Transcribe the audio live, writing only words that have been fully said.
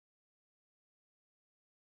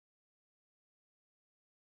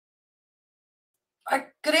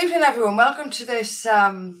Good evening, everyone. Welcome to this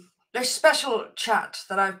special chat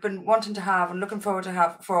that I've been wanting to have and looking forward to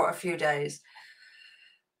have for a few days.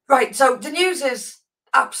 Right, so the news is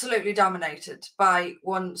absolutely dominated by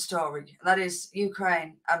one story, and that is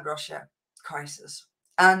Ukraine and Russia crisis.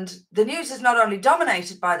 And the news is not only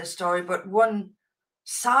dominated by the story, but one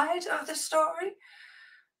side of the story.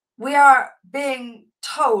 We are being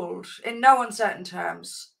told in no uncertain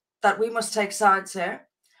terms that we must take sides here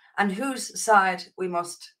and whose side we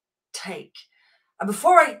must take. And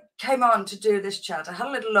before I came on to do this chat, I had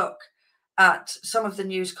a little look at some of the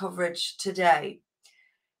news coverage today.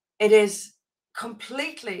 It is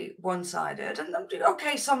completely one-sided, and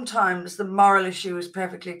okay, sometimes the moral issue is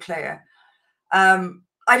perfectly clear.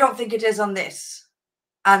 I don't think it is on this,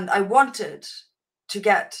 and I wanted to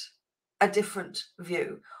get a different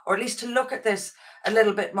view, or at least to look at this a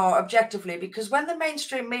little bit more objectively, because when the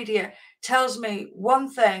mainstream media tells me one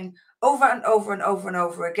thing over and over and over and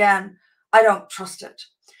over again, I don't trust it.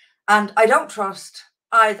 And I don't trust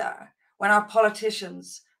either when our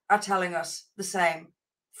politicians are telling us the same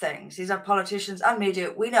things. These are politicians and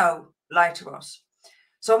media we know lie to us.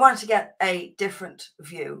 So I wanted to get a different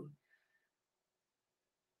view.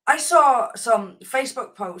 I saw some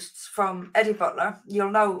Facebook posts from Eddy Butler.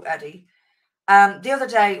 You'll know Eddy. The other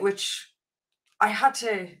day, which I had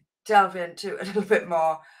to delve into a little bit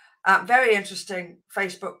more. Very interesting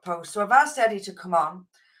Facebook post. So I've asked Eddy to come on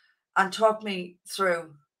and talk me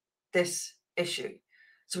through this issue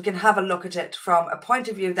so we can have a look at it from a point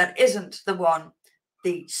of view that isn't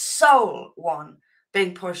the sole one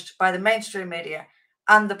being pushed by the mainstream media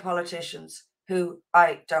and the politicians who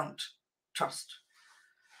I don't trust.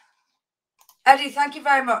 Eddy, thank you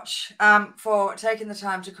very much for taking the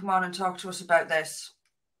time to come on and talk to us about this.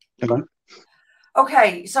 Hello.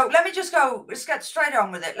 Okay, so let's get straight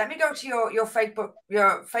on with it. Let me go to your Facebook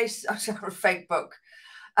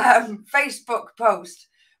post,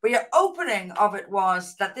 where your opening of it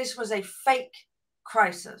was that this was a fake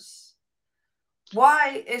crisis.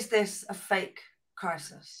 Why is this a fake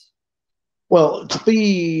crisis? Well, to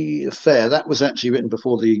be fair, that was actually written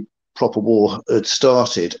before the proper war had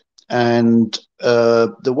started. And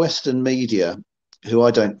the Western media, who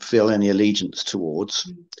I don't feel any allegiance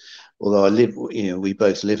towards, although we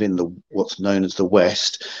both live in what's known as the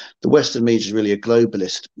West. The Western media is really a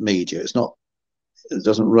globalist media. It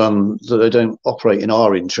doesn't run, they don't operate in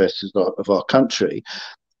our interests of our country.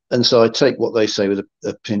 And so I take what they say with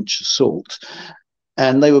a pinch of salt.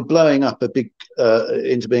 And they were blowing up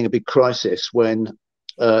into being a big crisis when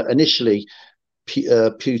initially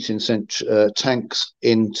Putin sent tanks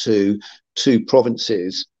into two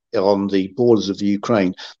provinces on the borders of the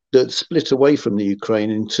Ukraine that split away from the Ukraine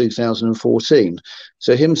in 2014.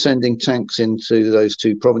 So him sending tanks into those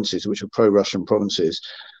two provinces, which were pro-Russian provinces,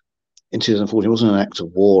 in 2014 wasn't an act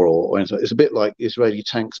of war or anything. It's a bit like Israeli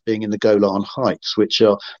tanks being in the Golan Heights, which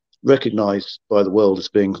are recognized by the world as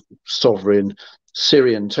being sovereign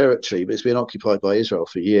Syrian territory, but it's been occupied by Israel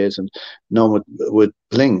for years, and no one would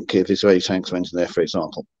blink if Israeli tanks went in there, for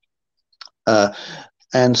example.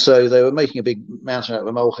 And so they were making a big mountain out of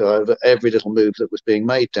a molehill over every little move that was being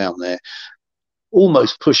made down there,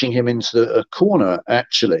 almost pushing him into a corner,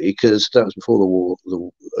 actually, because that was before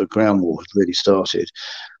the ground war had really started,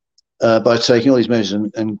 by taking all these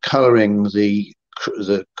measures and colouring the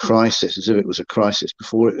crisis as if it was a crisis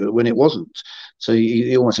when it wasn't. So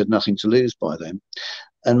he almost had nothing to lose by then.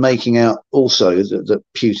 And making out also that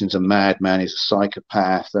Putin's a madman, he's a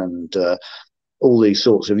psychopath, and all these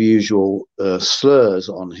sorts of usual slurs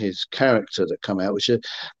on his character that come out, which are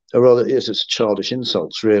rather it's childish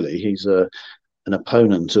insults, really. He's an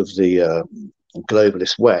opponent of the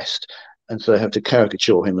globalist West, and so they have to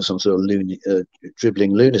caricature him as some sort of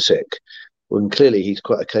dribbling lunatic, when clearly he's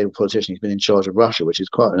quite a capable politician. He's been in charge of Russia, which is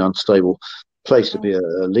quite an unstable place to be a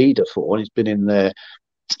leader for, and he's been in there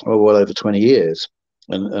well over 20 years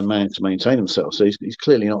and managed to maintain himself. So he's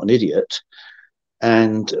clearly not an idiot.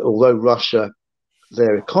 And although Russia,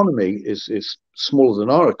 their economy is smaller than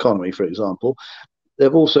our economy, for example,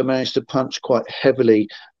 they've also managed to punch quite heavily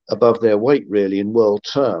above their weight, really, in world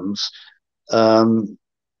terms,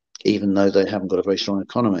 even though they haven't got a very strong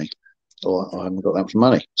economy or haven't got that much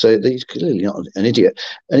money. So he's clearly not an idiot.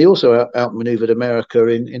 And he also outmaneuvered America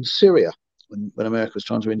in Syria when America was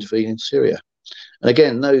trying to intervene in Syria. And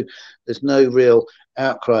again, there's no real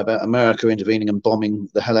outcry about America intervening and bombing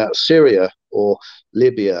the hell out of Syria or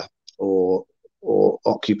Libya or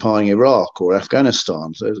occupying Iraq or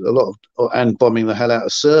Afghanistan. So there's a lot and bombing the hell out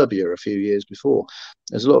of Serbia a few years before.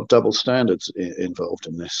 There's a lot of double standards involved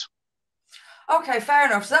in this. Okay, fair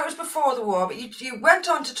enough. So that was before the war, but you went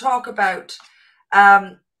on to talk about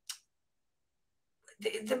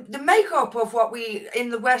the makeup of what we in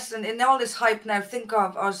the West and in all this hype now think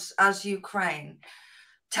of as Ukraine.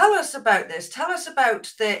 Tell us about this. Tell us about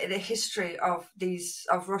the history of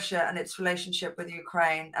Russia and its relationship with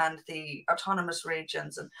Ukraine and the autonomous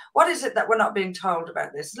regions. And what is it that we're not being told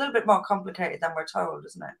about this? It's a little bit more complicated than we're told,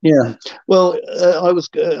 isn't it? Yeah. Well,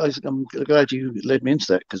 I'm glad you led me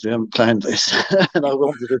into that, because we haven't planned this, and I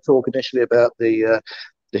wanted to talk initially about the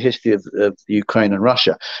history of Ukraine and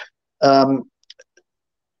Russia.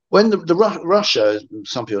 When Russia,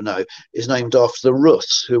 some people know, is named after the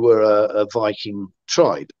Rus, who were a Viking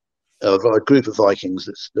tribe, a group of Vikings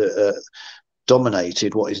that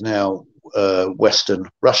dominated what is now Western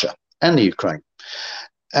Russia and the Ukraine,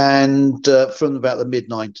 and from about the mid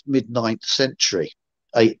 9th century,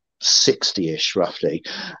 860-ish roughly.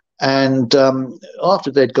 And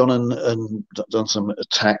after they'd gone and done some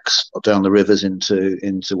attacks down the rivers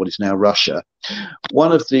into what is now Russia,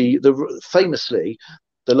 one of the famously,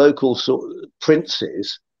 the local sort of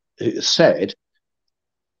princes said,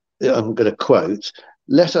 I'm going to quote,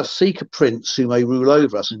 "Let us seek a prince who may rule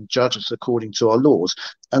over us and judge us according to our laws."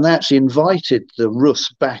 And they actually invited the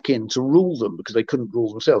Rus back in to rule them, because they couldn't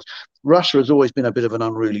rule themselves. Russia has always been a bit of an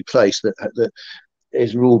unruly place that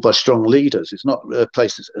is ruled by strong leaders. It's not a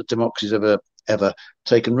place that democracy's ever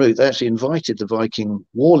taken root. They actually invited the Viking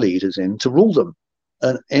war leaders in to rule them.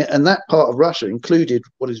 And that part of Russia included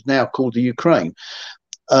what is now called the Ukraine.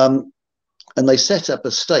 And they set up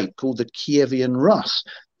a state called the Kievan Rus,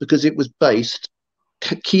 because it was based,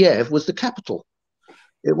 Kiev was the capital.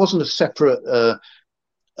 It wasn't a separate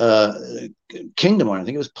kingdom or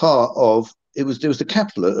anything. It was part of, it was the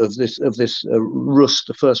capital of this Rus,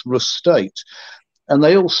 the first Rus state. And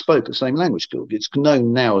they all spoke the same language. It's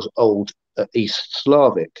known now as Old East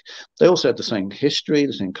Slavic. They also had the same history,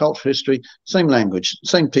 the same cultural history, same language,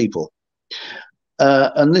 same people.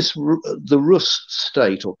 And the Rus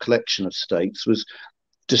state, or collection of states, was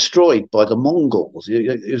destroyed by the Mongols.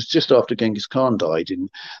 It was just after Genghis Khan died,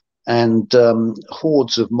 and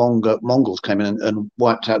hordes of Mongols came in and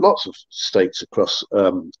wiped out lots of states across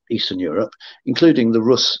Eastern Europe, including the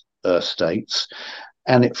Rus states,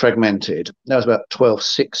 and it fragmented. That was about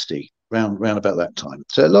 1260, round about that time.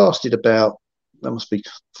 So it lasted about, that must be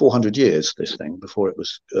 400 years, this thing, before it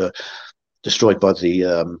was destroyed by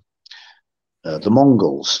the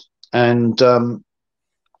Mongols. And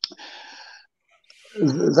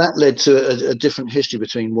that led to a different history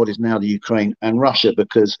between what is now the Ukraine and Russia,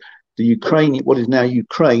 because the Ukraine, what is now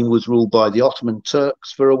Ukraine, was ruled by the Ottoman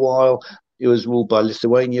Turks for a while. It was ruled by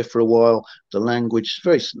Lithuania for a while. The language,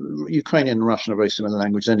 Ukrainian and Russian are very similar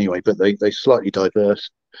language anyway, but they slightly diverged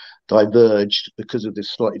because of this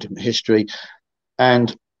slightly different history.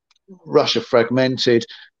 And Russia fragmented.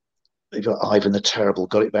 They got Ivan the Terrible,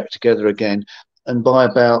 got it back together again. And by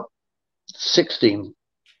about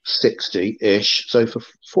 1660-ish, so for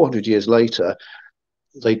 400 years later,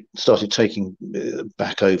 they started taking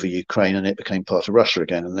back over Ukraine, and it became part of Russia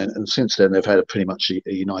again. And since then, they've had a pretty much a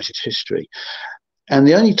united history. And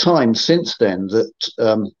the only time since then that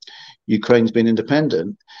Ukraine's been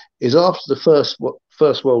independent is after the First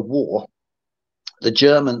World War.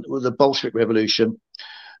 The Bolshevik Revolution,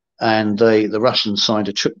 and the Russians signed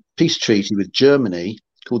a peace treaty with Germany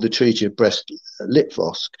called the Treaty of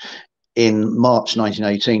Brest-Litovsk in March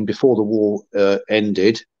 1918, before the war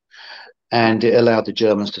ended. And it allowed the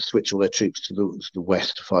Germans to switch all their troops to the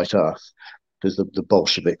west to fight us, because the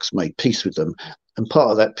Bolsheviks made peace with them. And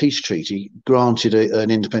part of that peace treaty granted an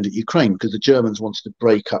independent Ukraine, because the Germans wanted to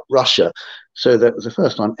break up Russia. So that was the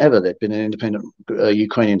first time ever there'd been an independent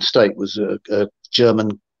Ukrainian state, was a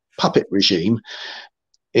German puppet regime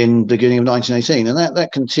in the beginning of 1918. And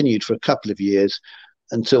that continued for a couple of years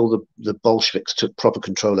until the Bolsheviks took proper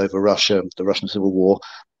control over Russia, the Russian Civil War,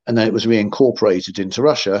 and then it was reincorporated into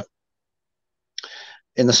Russia.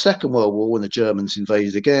 In the Second World War, when the Germans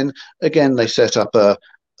invaded again, they set up a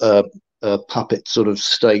puppet sort of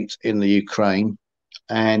state in the Ukraine,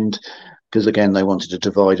 and because again they wanted to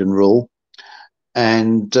divide and rule.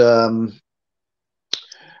 And then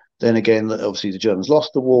again, obviously the Germans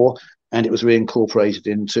lost the war, and it was reincorporated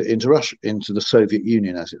into Russia, into the Soviet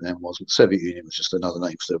Union, as it then was. The Soviet Union was just another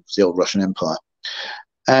name for the old Russian Empire.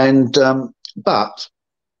 And but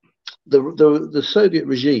the Soviet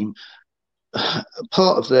regime,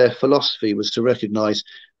 part of their philosophy was to recognize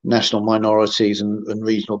national minorities and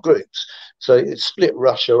regional groups. So it split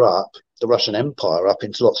Russia up, the Russian Empire, up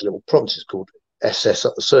into lots of little provinces called SS,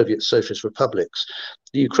 the Soviet Socialist Republics.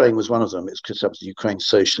 The Ukraine was one of them. It's because that was the Ukraine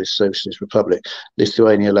Socialist Republic.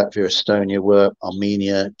 Lithuania, Latvia, Estonia were,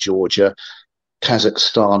 Armenia, Georgia,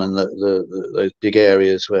 Kazakhstan, and the big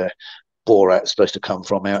areas where Borat's supposed to come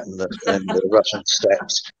from out in the Russian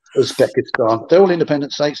steppes, Uzbekistan. They're all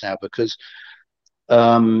independent states now because,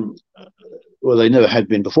 well, they never had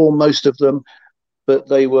been before, most of them, but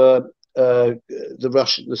they were.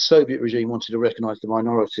 The Soviet regime wanted to recognise the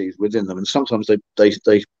minorities within them, and sometimes they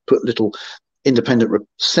put little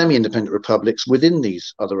semi-independent republics within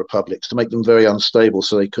these other republics to make them very unstable,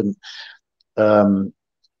 so they couldn't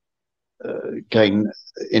gain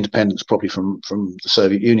independence properly from the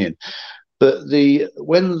Soviet Union. But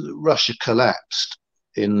when Russia collapsed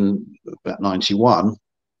in about 91,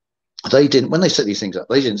 when they set these things up,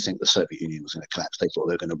 they didn't think the Soviet Union was going to collapse. They thought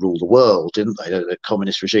they were going to rule the world, didn't they? The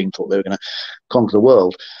communist regime thought they were going to conquer the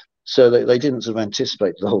world. So they didn't sort of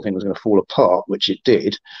anticipate the whole thing was going to fall apart, which it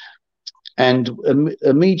did. And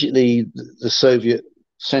immediately the Soviet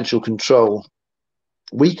central control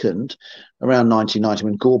weakened around 1990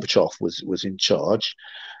 when Gorbachev was in charge.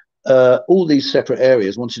 All these separate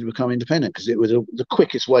areas wanted to become independent because it was the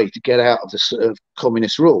quickest way to get out of the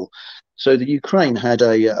communist rule. So the Ukraine had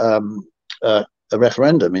a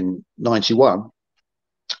referendum in 91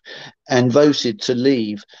 and voted to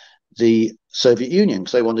leave the Soviet Union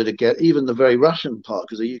because they wanted to get even the very Russian part,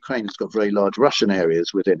 because the Ukraine has got very large Russian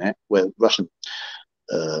areas within it where Russian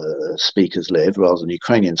speakers live rather than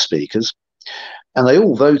Ukrainian speakers. And they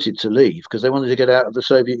all voted to leave because they wanted to get out of the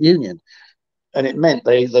Soviet Union. And it meant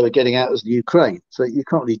they were getting out as the Ukraine. So you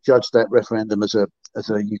can't really judge that referendum as a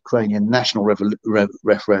Ukrainian national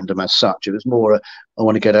referendum as such. It was more I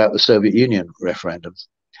want to get out of the Soviet Union referendum.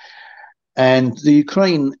 And the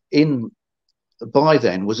Ukraine by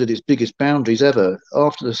then was at its biggest boundaries ever.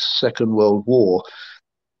 After the Second World War,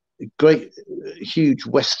 huge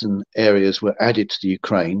western areas were added to the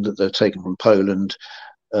Ukraine that they're taken from Poland,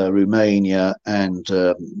 Romania, and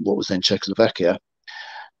what was then Czechoslovakia.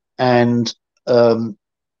 And in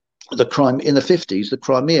the 50s, the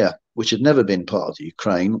Crimea, which had never been part of the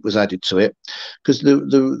Ukraine, was added to it because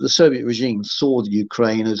the Soviet regime saw the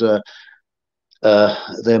Ukraine as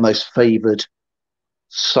their most favoured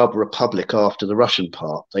sub-republic after the Russian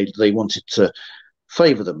part. They wanted to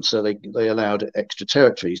favour them, so they allowed extra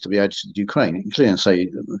territories to be added to the Ukraine, including, say,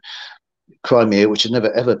 Crimea, which had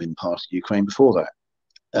never ever been part of the Ukraine before that,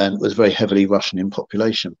 and was very heavily Russian in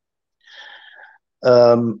population.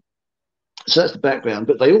 So that's the background,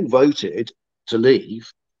 but they all voted to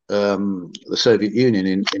leave the Soviet Union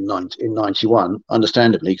in 91,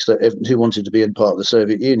 understandably, because who wanted to be in part of the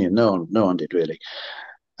Soviet Union? No one did really.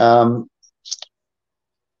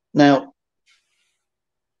 Now,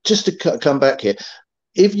 just to come back here,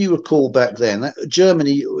 if you recall back then,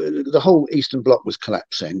 Germany, the whole Eastern Bloc was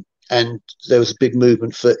collapsing, and there was a big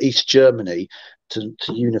movement for East Germany to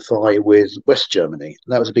unify with West Germany.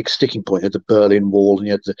 And that was a big sticking point. You had the Berlin Wall, and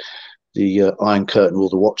you had the Iron Curtain, all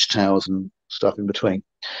the watchtowers and stuff in between.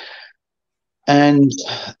 And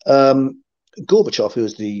Gorbachev, who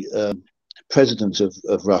was the president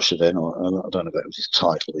of Russia then, or I don't know if that was his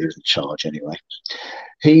title, he was in charge anyway,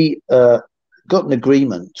 he got an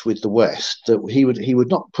agreement with the West that he would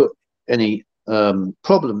not put any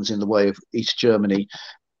problems in the way of East Germany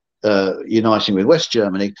uniting with West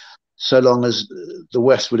Germany, so long as the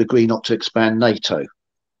West would agree not to expand NATO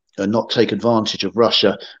and not take advantage of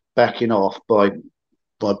Russia backing off by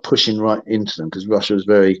pushing right into them, because Russia was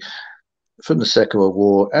from the Second World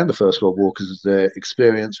War and the First World War, because of their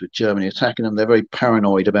experience with Germany attacking them, they're very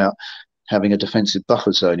paranoid about having a defensive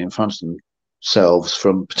buffer zone in front of themselves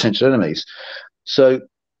from potential enemies. So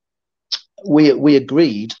we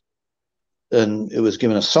agreed, and it was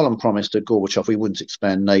given a solemn promise to Gorbachev we wouldn't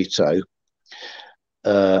expand NATO.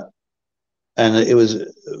 And it was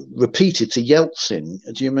repeated to Yeltsin.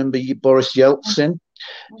 Do you remember Boris Yeltsin?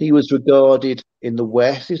 He was regarded in the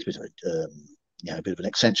West, he's a bit of an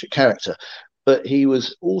eccentric character, but he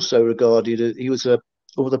was also regarded, he was the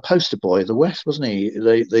poster boy of the West, wasn't he?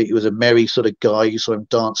 He was a merry sort of guy. You saw him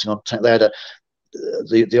dancing on tank. They had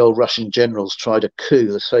the old Russian generals tried a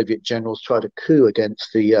coup. The Soviet generals tried a coup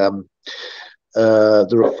against the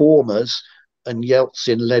reformers, and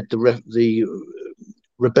Yeltsin led the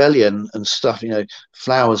rebellion and stuff,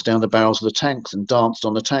 flowers down the barrels of the tanks and danced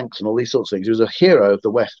on the tanks and all these sorts of things. He was a hero of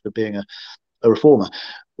the West for being a reformer.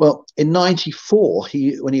 Well, in 94,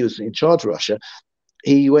 when he was in charge of Russia,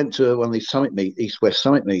 he went to one of these East-West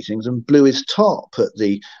summit meetings and blew his top at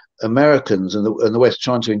the Americans and the West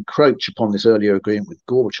trying to encroach upon this earlier agreement with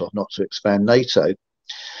Gorbachev not to expand NATO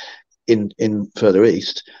in further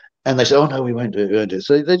east. And they said, oh, no, we won't do it.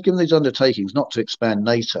 So they'd given these undertakings not to expand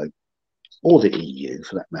NATO, or the EU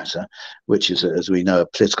for that matter, which is, as we know, a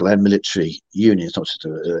political and military union. It's not just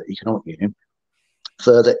an economic union,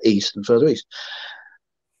 further east and further east.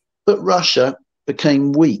 But Russia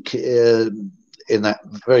became weak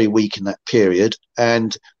very weak in that period,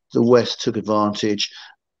 and the West took advantage.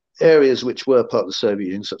 Areas which were part of the Soviet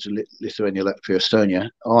Union, such as Lithuania, Latvia, Estonia,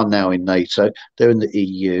 are now in NATO. They're in the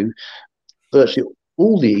EU. Virtually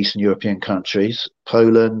all the Eastern European countries,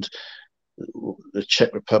 Poland, the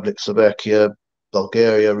Czech Republic, Slovakia,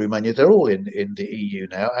 Bulgaria, Romania, they're all in the EU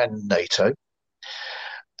now and NATO.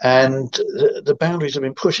 And the boundaries have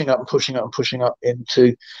been pushing up and pushing up and pushing up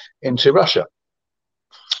into Russia.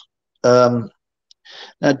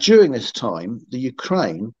 Now, during this time, the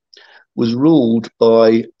Ukraine was ruled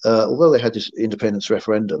by, although they had this independence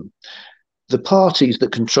referendum, the parties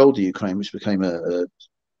that controlled the Ukraine, which became a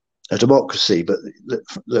democracy, but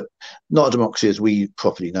not a democracy as we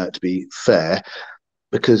properly know it to be fair,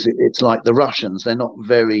 because it's like the Russians, they're not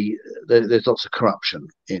very, there's lots of corruption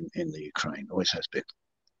in the Ukraine, always has been.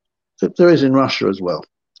 There is in Russia as well.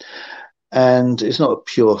 And it's not a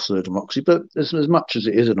pure sort of democracy, but as much as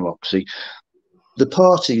it is a democracy, the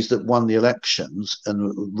parties that won the elections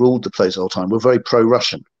and ruled the place the whole time were very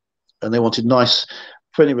pro-Russian, and they wanted nice,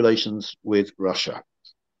 friendly relations with Russia.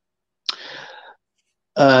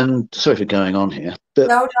 And sorry for going on here, but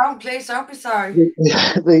no, don't, please, don't be sorry.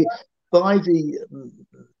 By the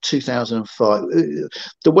 2005,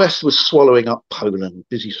 the West was swallowing up Poland,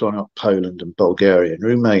 busy swallowing up Poland and Bulgaria and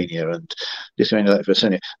Romania and Lithuania, Latvia,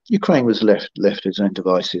 Estonia. Ukraine was left to its own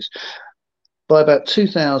devices. By about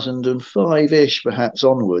 2005-ish, perhaps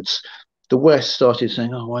onwards, the West started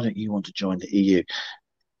saying, "Oh, why don't you want to join the EU?"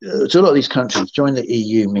 To a lot of these countries, join the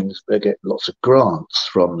EU means they get lots of grants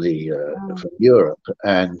from from Europe,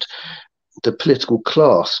 and the political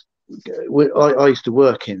class. I used to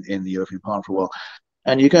work in the European Parliament for a while,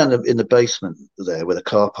 and you go in the basement there where the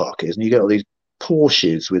car park is, and you get all these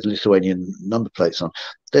Porsches with Lithuanian number plates on.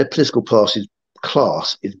 Their political class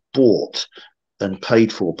is bought and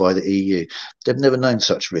paid for by the EU. They've never known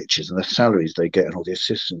such riches, and the salaries they get and all the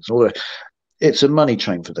assistance, all that. It's a money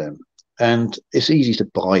train for them, and it's easy to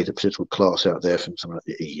buy the political class out there from someone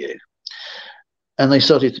like the EU. And they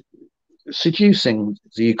started seducing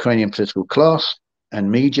the Ukrainian political class and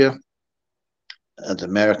media, and the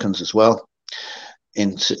Americans as well,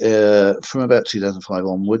 from about 2005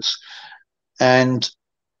 onwards.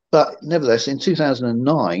 But nevertheless, in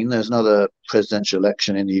 2009, there's another presidential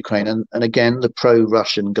election in the Ukraine, and again, the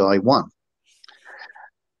pro-Russian guy won.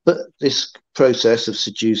 But this process of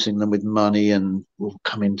seducing them with money and we'll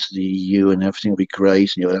come into the EU and everything will be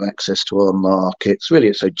great and you'll have access to our markets. Really,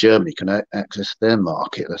 it's so Germany can access their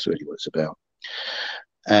market. That's really what it's about.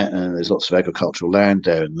 And there's lots of agricultural land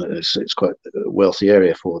there, and it's quite a wealthy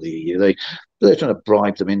area for the EU. They're trying to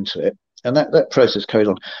bribe them into it, and that process carried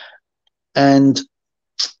on. And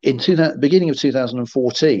in beginning of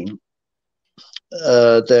 2014,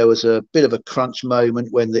 there was a bit of a crunch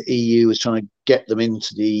moment when the EU was trying to get them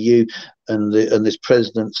into the EU, and this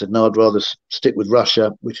president said, "No, I'd rather stick with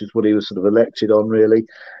Russia," which is what he was sort of elected on, really.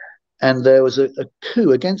 And there was a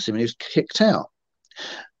coup against him, and he was kicked out.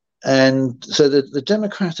 And so the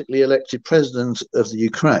democratically elected president of the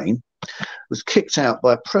Ukraine was kicked out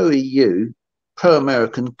by a pro-EU,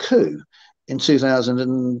 pro-American coup in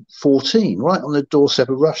 2014, right on the doorstep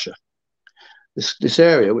of Russia. This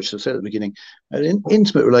area, which I said at the beginning, had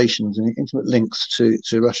intimate relations and intimate links to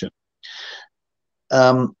Russia.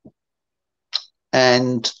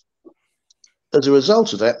 And as a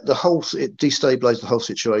result of that, it destabilized the whole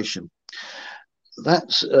situation.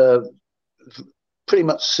 That's pretty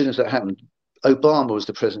much as soon as that happened. Obama was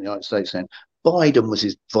the president of the United States then. Biden was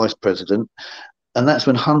his vice president, and that's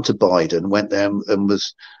when Hunter Biden went there and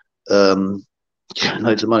was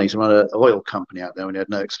loads of money to run an oil company out there when he had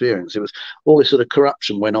no experience. It was all this sort of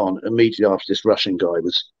corruption went on immediately after this Russian guy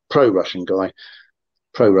was pro-Russian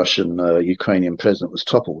Ukrainian president was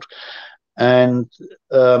toppled. And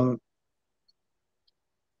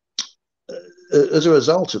as a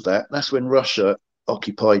result of that, that's when Russia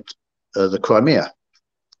occupied the Crimea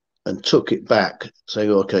and took it back,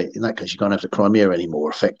 saying, "Okay, in that case, you can't have the Crimea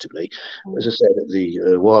anymore." Effectively, as I said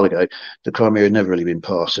a while ago, the Crimea had never really been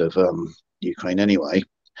part of Ukraine anyway,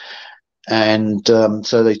 and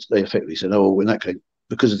so they effectively said, "Oh, in that case,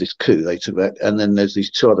 because of this coup, they took that." And then there's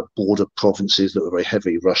these two other border provinces that were very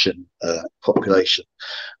heavy Russian population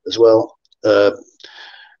as well,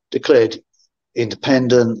 declared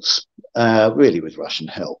independence, really with Russian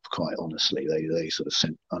help. Quite honestly, they sort of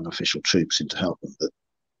sent unofficial troops in to help them, but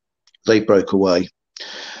they broke away.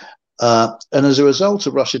 And as a result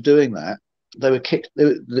of Russia doing that, they were kicked.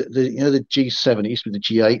 The G7, it used to be the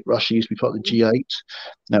G8. Russia used to be part of the G8.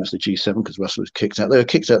 Now it's the G7 because Russia was kicked out. They were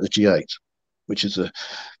kicked out of the G8, which is a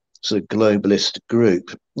sort of globalist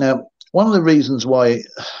group. Now, one of the reasons why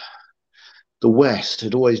the West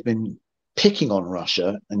had always been picking on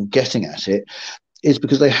Russia and getting at it is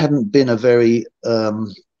because they hadn't been a very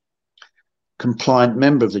compliant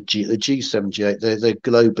member of the G7, G8. They're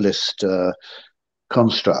globalist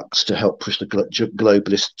constructs to help push the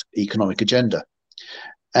globalist economic agenda.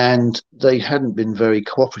 And they hadn't been very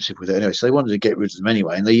cooperative with it anyway, so they wanted to get rid of them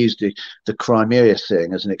anyway, and they used the Crimea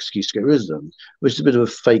thing as an excuse to get rid of them, which is a bit of a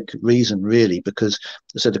fake reason, really, because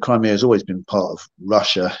I said the Crimea has always been part of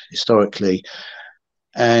Russia historically,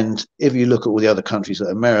 and if you look at all the other countries that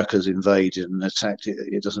America's invaded and attacked,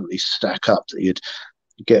 it doesn't really stack up that you'd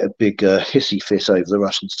get a big hissy fit over the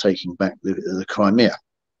Russians taking back the Crimea.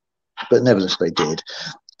 But nevertheless, they did.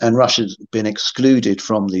 And Russia's been excluded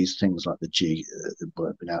from these things like the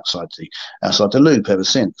been outside the loop ever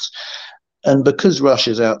since. And because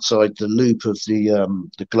Russia's outside the loop of the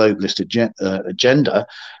globalist agenda,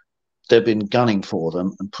 they've been gunning for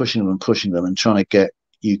them and pushing them and trying to get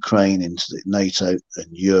Ukraine into the NATO and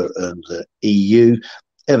Europe and the EU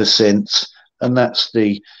ever since. And that's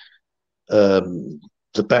the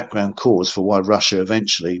background cause for why Russia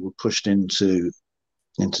eventually were pushed into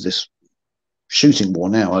this shooting war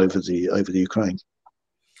now over the Ukraine.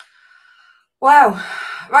 Wow.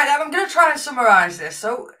 Right, I'm going to try and summarize this.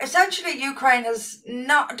 So essentially Ukraine doesn't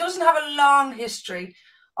have a long history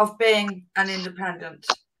of being an independent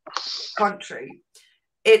country.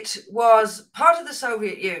 It was part of the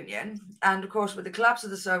Soviet Union, and of course with the collapse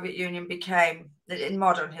of the Soviet Union in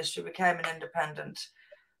modern history became an independent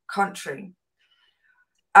country.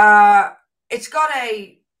 It's got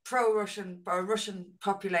a pro-Russian or Russian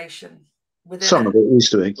population within some of it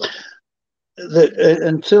used to be.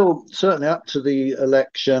 Until certainly up to the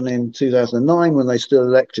election in 2009, when they still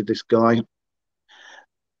elected this guy,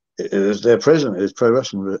 it was their president who was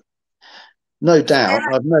pro-Russian. No doubt,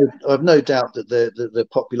 I've no doubt that the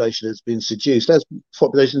population has been seduced, as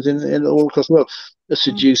populations in all across the world are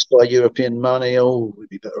seduced by European money. Oh, we'd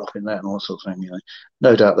be better off in that and all sorts of things. You know,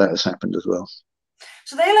 no doubt that has happened as well.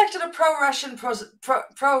 So they elected a pro-Russian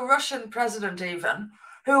president, even,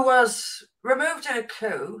 who was removed in a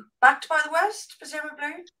coup, backed by the West,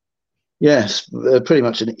 presumably? Yes, pretty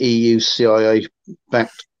much an EU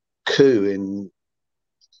CIA-backed coup in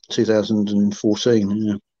 2014.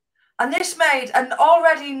 Yeah. And this made an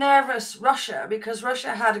already nervous Russia, because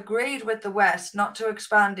Russia had agreed with the West not to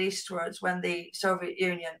expand eastwards when the Soviet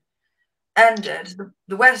Union ended.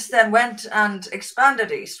 The West then went and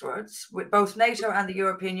expanded eastwards with both NATO and the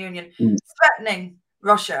European Union, threatening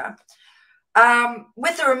Russia.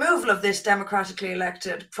 With the removal of this democratically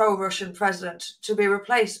elected pro-Russian president to be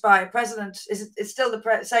replaced by a president, it's still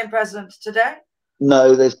the same president today?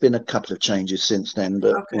 No, there's been a couple of changes since then,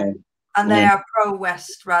 but okay. And they are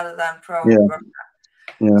pro-West rather than pro-Russia.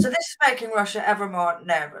 Yeah. So this is making Russia ever more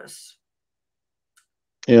nervous.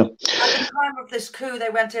 Yeah. At the time of this coup, they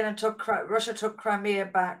went in and Russia took Crimea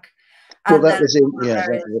back, and that was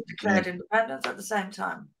declared independence at the same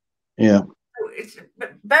time. Yeah. It's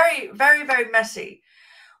very, very, very messy.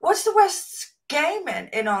 What's the West's game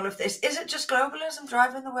in all of this? Is it just globalism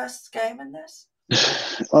driving the West's game in this?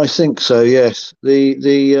 I think so. Yes.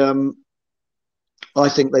 I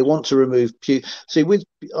think they want to remove Putin. See,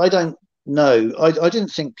 I don't know. I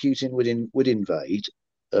didn't think Putin would invade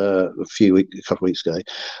a couple of weeks ago,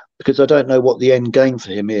 because I don't know what the end game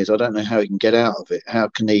for him is. I don't know how he can get out of it. How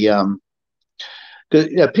can he?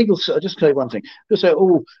 Because people. I'll just tell you one thing. They'll say,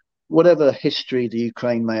 "Oh, whatever history the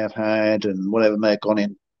Ukraine may have had, and whatever may have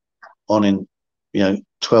gone on in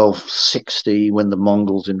 1260 when the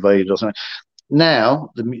Mongols invaded or something.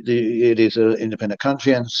 Now it is an independent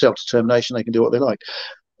country and self-determination. They can do what they like.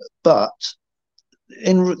 But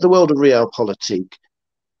in the world of realpolitik,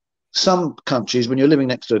 some countries, when you're living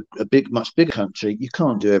next to a much bigger country, you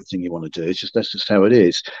can't do everything you want to do. That's just how it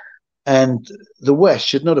is. And the West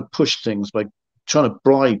should not have pushed things by trying to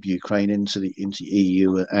bribe Ukraine into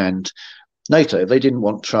EU and NATO. If they didn't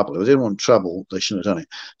want trouble, they shouldn't have done it.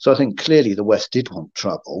 So I think clearly the West did want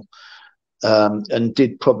trouble, and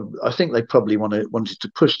did probably. I think they probably wanted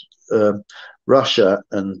to push Russia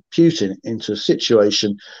and Putin into a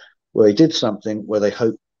situation where he did something where they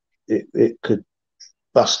hoped it could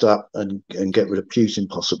bust up and get rid of Putin.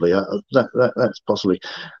 Possibly that's possibly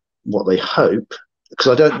what they hope.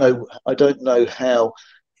 Because I don't know how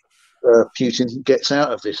Putin gets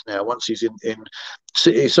out of this now. Once he's in,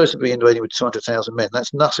 he's supposed to be invading with 200,000 men.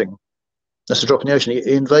 That's nothing. That's a drop in the ocean.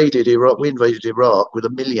 He invaded Iraq. We invaded Iraq with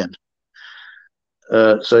 1 million.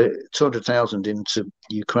 So 200,000 into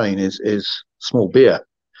Ukraine is small beer.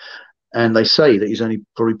 And they say that he's only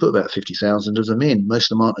probably put about 50,000 of them in.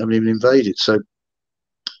 Most of them haven't even invaded. So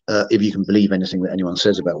if you can believe anything that anyone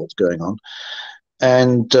says about what's going on.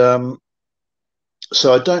 And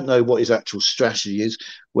So I don't know what his actual strategy is,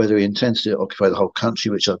 whether he intends to occupy the whole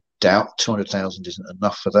country, which I doubt. 200,000 isn't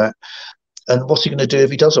enough for that. And what's he going to do if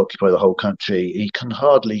he does occupy the whole country? He can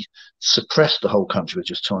hardly suppress the whole country with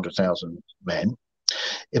just 200,000 men.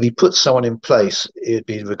 If he puts someone in place, he'd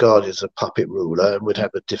be regarded as a puppet ruler and would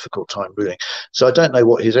have a difficult time ruling. So I don't know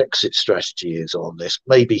what his exit strategy is on this.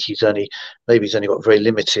 Maybe he's only got very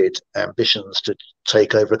limited ambitions to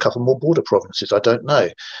take over a couple more border provinces. I don't know,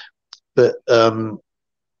 but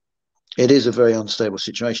it is a very unstable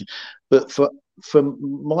situation. But from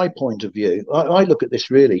my point of view, I look at this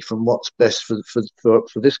really from what's best for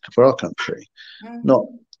our country, not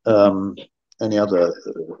any other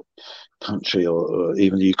country or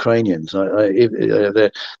even the Ukrainians.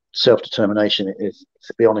 Their self-determination is,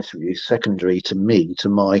 to be honest with you, secondary to me, to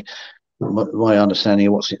my understanding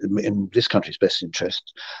of what's in this country's best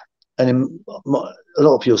interest. And a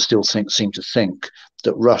lot of people still seem to think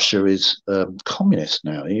that Russia is communist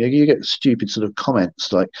now. You get stupid sort of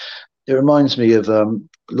comments like, it reminds me of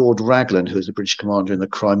Lord Raglan, who was the British commander in the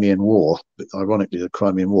Crimean War, ironically the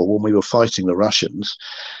Crimean War, when we were fighting the Russians.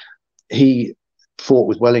 He fought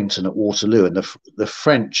with Wellington at Waterloo, and the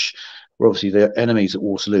French were obviously their enemies at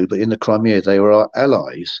Waterloo, but in the Crimea they were our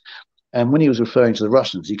allies. And when he was referring to the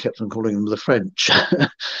Russians, he kept on calling them the French. And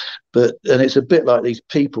it's a bit like these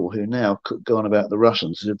people who now go on about the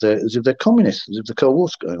Russians as if they're communists, as if the Cold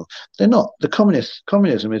War's going on. They're not.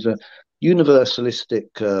 Communism is a universalistic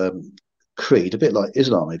creed, a bit like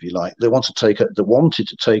Islam, if you like. They wanted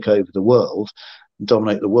to take over the world and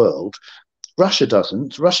dominate the world. Russia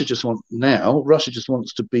doesn't. Russia just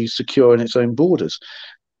wants to be secure in its own borders.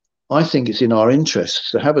 I think it's in our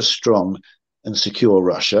interests to have a strong and secure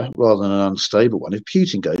Russia rather than an unstable one. If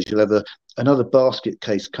Putin goes, you'll have another basket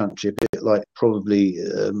case country, a bit like probably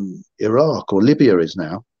Iraq or Libya is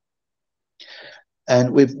now.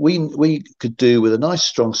 And we could do with a nice,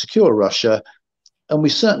 strong, secure Russia, and we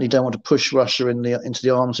certainly don't want to push Russia into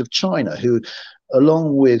the arms of China, who,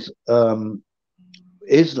 along with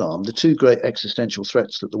Islam, the two great existential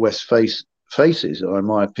threats that the West faces are, in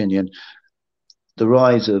my opinion, the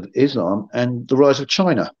rise of Islam and the rise of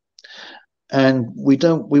China. And we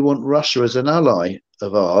want Russia as an ally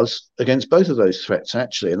of ours against both of those threats,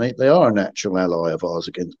 actually. And they are a natural ally of ours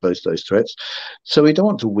against both those threats. So we don't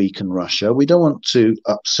want to weaken Russia. We don't want to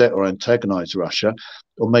upset or antagonize Russia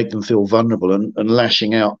or make them feel vulnerable and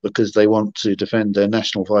lashing out because they want to defend their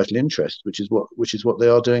national vital interest, which is what they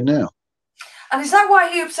are doing now. And is that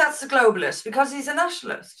why he upsets the globalists? Because he's a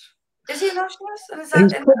nationalist? Is he a nationalist? And is that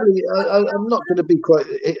he's probably. I'm not going to be quite.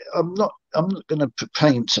 I'm not going to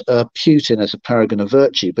paint Putin as a paragon of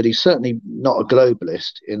virtue, but he's certainly not a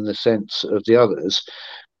globalist in the sense of the others,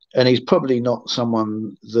 and he's probably not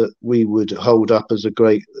someone that we would hold up as a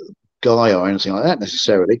great guy or anything like that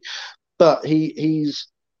necessarily. But he's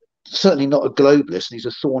certainly not a globalist, and he's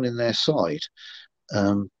a thorn in their side,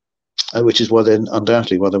 which is why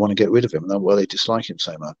undoubtedly why they want to get rid of him, and why they dislike him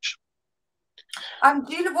so much.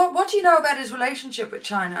 Do you know what do you know about his relationship with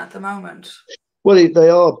China at the moment? Well, they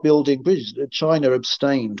are building bridges. China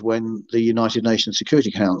abstained when the United Nations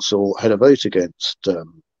Security Council had a vote against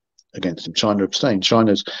him. China abstained.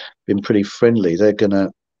 China's been pretty friendly. They're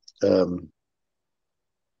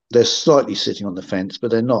slightly sitting on the fence,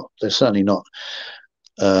 but they're certainly not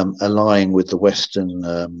allying with the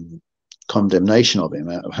Western condemnation of him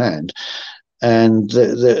out of hand. And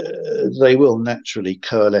they will naturally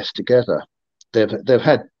coalesce together. They've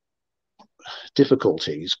had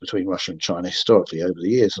difficulties between Russia and China historically over the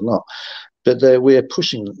years a lot, but we're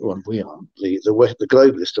pushing. Well, we are the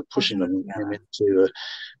globalists are pushing them into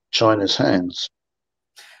China's hands.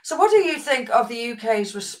 So, what do you think of the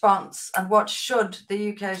UK's response, and what should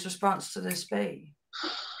the UK's response to this be?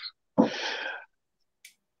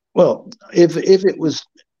 Well, if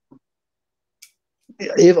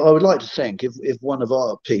I would like to think if one of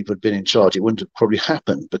our people had been in charge, it wouldn't have probably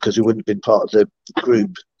happened, because he wouldn't have been part of the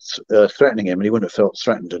group threatening him, and he wouldn't have felt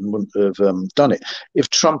threatened and wouldn't have done it. If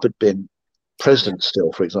Trump had been president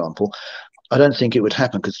still, for example, I don't think it would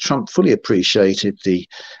happen, because Trump fully appreciated the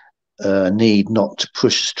need not to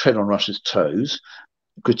tread on Russia's toes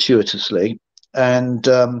gratuitously, and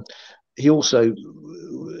he also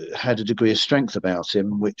had a degree of strength about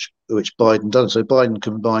him, which Biden doesn't. So Biden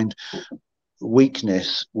combined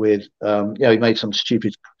weakness with he made some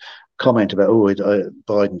stupid comment about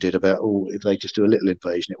Biden did about if they just do a little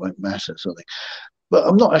invasion it won't matter something, but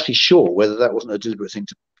I'm not actually sure whether that wasn't a deliberate thing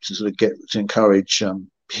to sort of get to encourage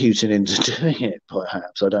Putin into doing it.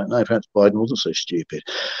 Perhaps, I don't know, perhaps Biden wasn't so stupid,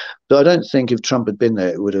 but I don't think if Trump had been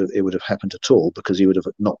there it would have happened at all, because he would have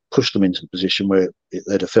not pushed them into the position where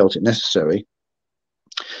they'd have felt it necessary.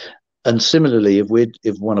 And similarly,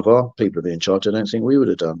 if one of our people had been in charge, I don't think we would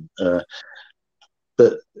have done.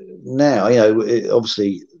 But now,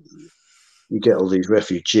 obviously, you get all these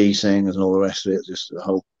refugee things and all the rest of it, just a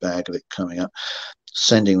whole bag of it coming up,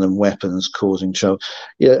 sending them weapons, causing trouble.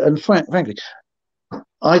 Yeah, and frankly,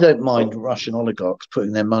 I don't mind Russian oligarchs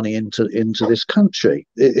putting their money into this country.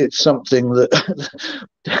 It's something that,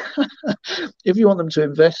 if you want them to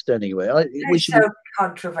invest anywhere, we should. So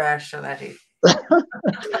controversial, Eddie.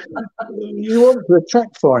 You want to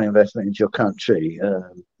attract foreign investment into your country.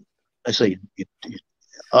 I say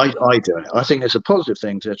I do it. I think it's a positive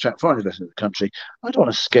thing to attract foreign investment in the country. I don't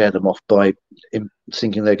want to scare them off by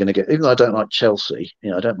thinking they're going to get. Even though I don't like Chelsea,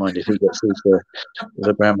 I don't mind if he gets his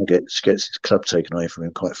Abraham gets his club taken away from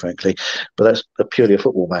him. Quite frankly, but that's purely a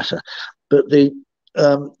football matter. But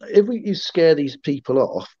if you scare these people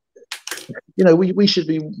off, we should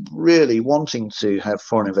be really wanting to have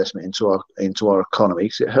foreign investment into our economy,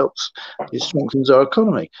 because it strengthens our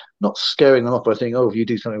economy, not scaring them off by thinking, if you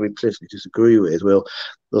do something we politically disagree with, we'll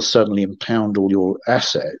suddenly impound all your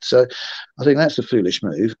assets. So I think that's a foolish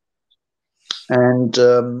move. And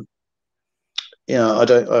I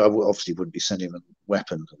obviously wouldn't be sending them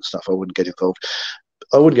weapons and stuff. I wouldn't get involved.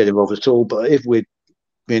 I wouldn't get involved at all. But if we'd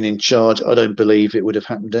been in charge, I don't believe it would have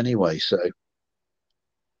happened anyway. So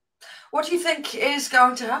what do you think is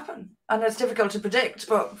going to happen? And it's difficult to predict,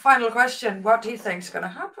 but final question, what do you think is going to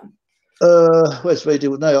happen? Well, it's very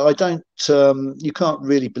difficult. No, I don't. You can't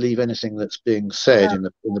really believe anything that's being said in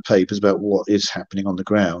the papers about what is happening on the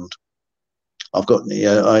ground. I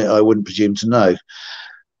wouldn't presume to know.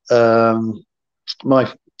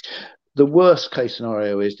 The worst case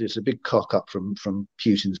scenario is there's a big cock up from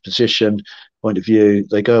Putin's position point of view.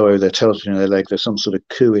 They go over, their tails between their legs. There's some sort of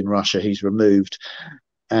coup in Russia. He's removed,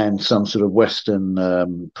 and some sort of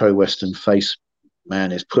Western, pro-Western face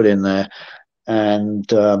man is put in there, and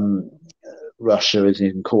Russia is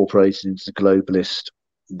incorporated into the globalist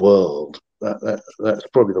world. That's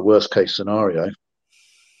probably the worst case scenario.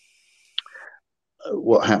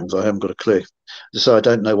 What happens, I haven't got a clue. So I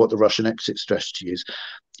don't know what the Russian exit strategy is.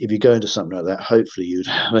 If you go into something like that, hopefully you'd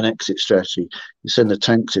have an exit strategy. You send the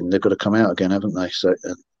tanks in, they've got to come out again, haven't they? So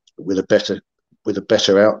with a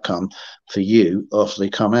better outcome for you after they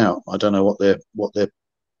come out. I don't know what their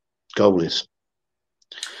goal is.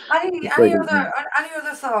 Any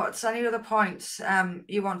other thoughts? Any other points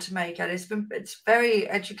you want to make? It's very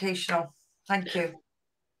educational. Thank you.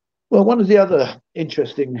 Well, one of the other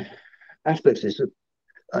interesting aspects is that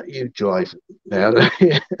you drive now.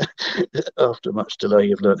 After much delay,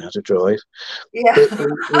 you've learned how to drive. Yeah,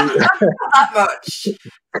 that much.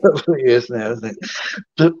 A couple of years now, isn't it?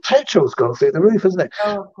 The petrol's gone through the roof, hasn't it?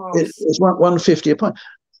 Oh, of course. It's 150 a pint,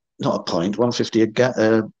 not a pint, 150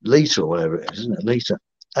 a litre or whatever it is, isn't it? A litre,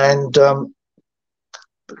 and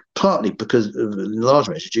partly because of large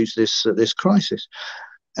measure due to this crisis,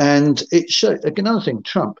 and it showed. Another thing,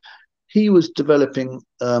 Trump. He was developing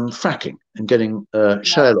fracking and getting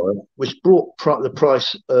shale oil, which brought the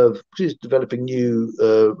price of. He's developing new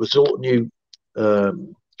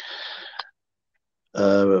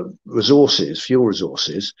resources, fuel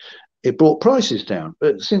resources. It brought prices down,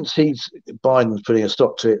 but since Biden's putting a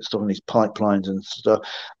stop to it, stopping these pipelines and stuff,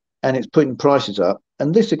 and it's putting prices up.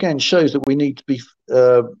 And this again shows that we need to be.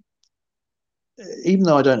 Even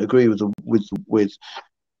though I don't agree with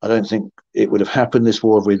I don't think it would have happened, this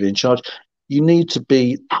war, if we'd been in charge. You need to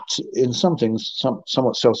be, in some things,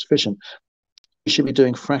 somewhat self-sufficient. We should be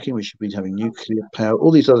doing fracking. We should be having nuclear power, all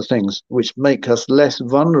these other things which make us less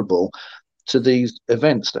vulnerable to these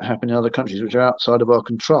events that happen in other countries, which are outside of our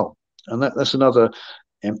control. And that's another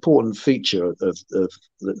important feature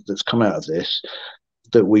that's come out of this,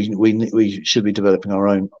 that we should be developing our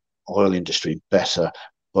own oil industry better.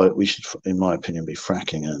 But we should, in my opinion, be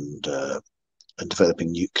fracking and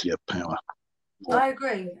developing nuclear power. I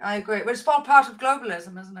agree. But it's all part of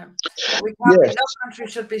globalism, isn't it? Yes. No country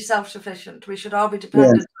should be self-sufficient. We should all be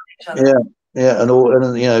dependent on each other.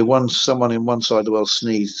 And once someone in one side of the world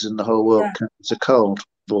sneezes, and the whole world catches a cold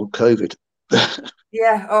or COVID.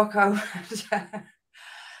 Or COVID.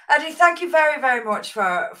 Eddie, thank you very, very much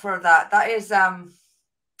for that. That is, I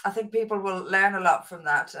think people will learn a lot from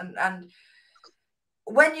that. And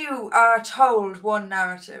when you are told one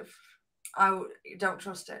narrative, I don't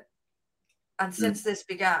trust it. And since this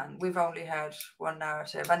began, we've only heard one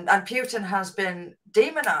narrative. And Putin has been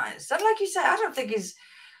demonized. And like you say, I don't think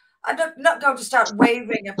I'm not going to start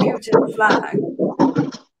waving a Putin flag.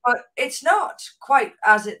 But it's not quite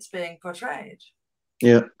as it's being portrayed.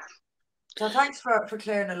 Yeah. So thanks for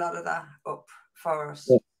clearing a lot of that up for us.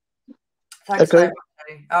 Yeah. Thanks very much,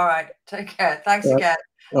 Eddie. All right. Take care. Thanks again.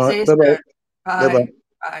 All See right. you Bye-bye. soon. Bye. Bye-bye.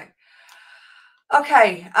 Bye.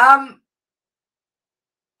 Okay.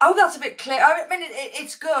 Oh, that's a bit clear. I mean,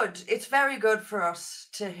 it's good. It's very good for us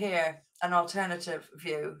to hear an alternative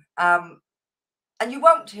view. And you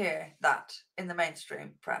won't hear that in the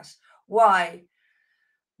mainstream press. Why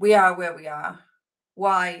we are where we are,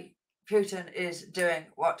 why Putin is doing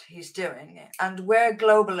what he's doing, and where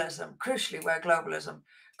globalism, crucially, where globalism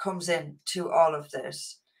comes in to all of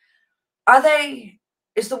this.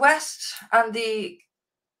 Is the West and the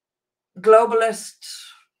globalist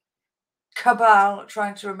cabal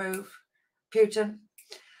trying to remove Putin?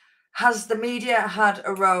 Has the media had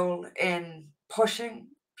a role in pushing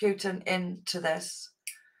Putin into this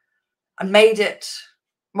and made it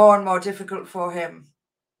more and more difficult for him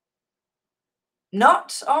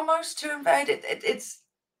not almost to invade? It is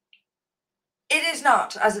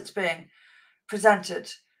not as it's being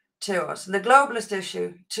presented to us. And the globalist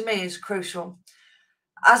issue, to me, is crucial,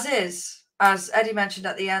 as Eddy mentioned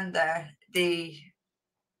at the end there, the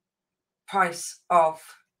price of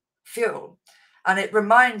fuel. And it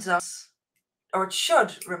reminds us, or it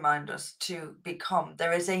should remind us, to become.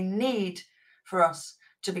 There is a need for us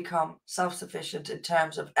to become self-sufficient in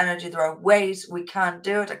terms of energy. There are ways we can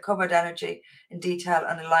do it. I covered energy in detail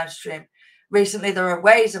on a live stream recently. There are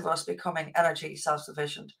ways of us becoming energy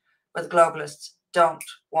self-sufficient, but the globalists don't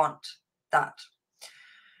want that.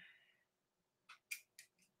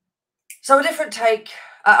 So a different take.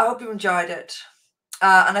 I hope you enjoyed it.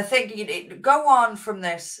 And I think you go on from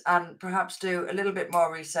this and perhaps do a little bit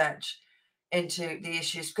more research into the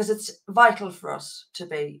issues, because it's vital for us to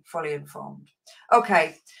be fully informed.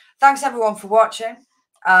 Okay, thanks everyone for watching.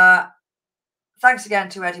 Thanks again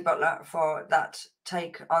to Eddy Butler for that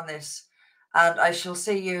take on this, and I shall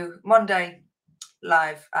see you Monday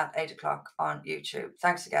live at 8 o'clock on YouTube.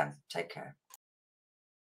 Thanks again. Take care.